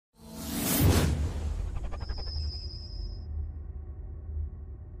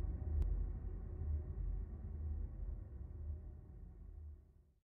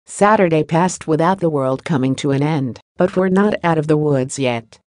Saturday passed without the world coming to an end, but we're not out of the woods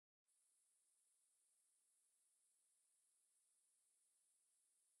yet.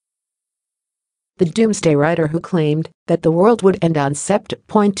 The doomsday writer who claimed that the world would end on September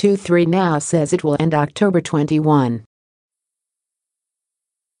 23 now says it will end October 21.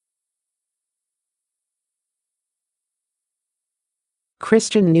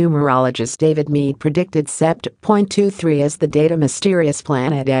 Christian numerologist David Meade predicted September 23 as the date a mysterious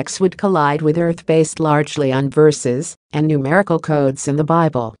planet X would collide with Earth based largely on verses and numerical codes in the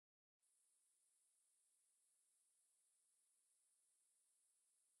Bible.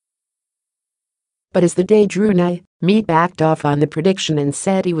 But as the day drew nigh, Meade backed off on the prediction and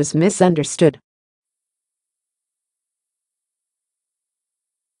said he was misunderstood.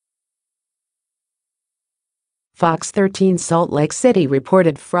 Fox 13 Salt Lake City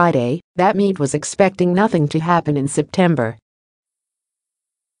reported Friday that Meade was expecting nothing to happen in September.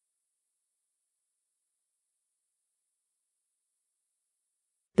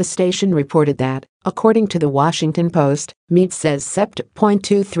 The station reported that, according to the Washington Post, Meade says September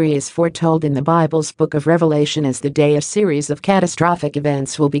 23 is foretold in the Bible's Book of Revelation as the day a series of catastrophic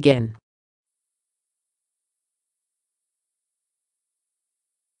events will begin.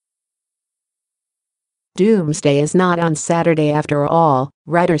 Doomsday is not on Saturday after all,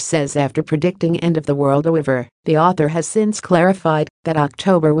 writer says after predicting end of the world. However, the author has since clarified that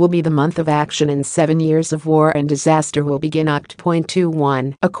October will be the month of action and 7 years of war and disaster will begin October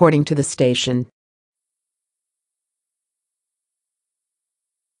 21, according to the station.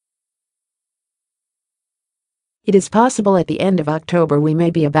 It is possible at the end of October we may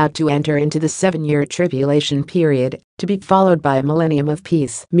be about to enter into the 7-year tribulation period, to be followed by a millennium of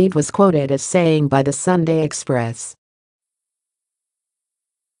peace, Meade was quoted as saying by the Sunday Express.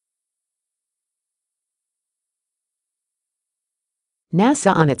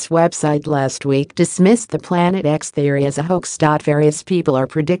 NASA on its website last week dismissed the Planet X theory as a hoax. Various people are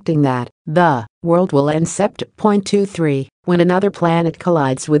predicting that the world will end September 23 when another planet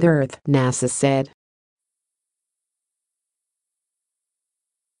collides with Earth, NASA said.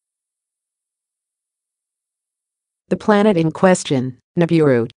 The planet in question,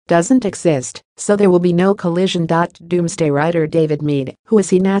 Nibiru, doesn't exist, so there will be no collision. Doomsday writer David Meade, who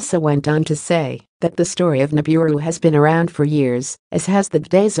is NASA, went on to say that the story of Nibiru has been around for years, as has the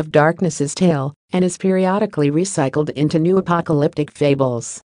Days of Darkness's tale, and is periodically recycled into new apocalyptic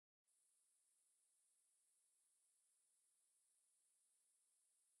fables.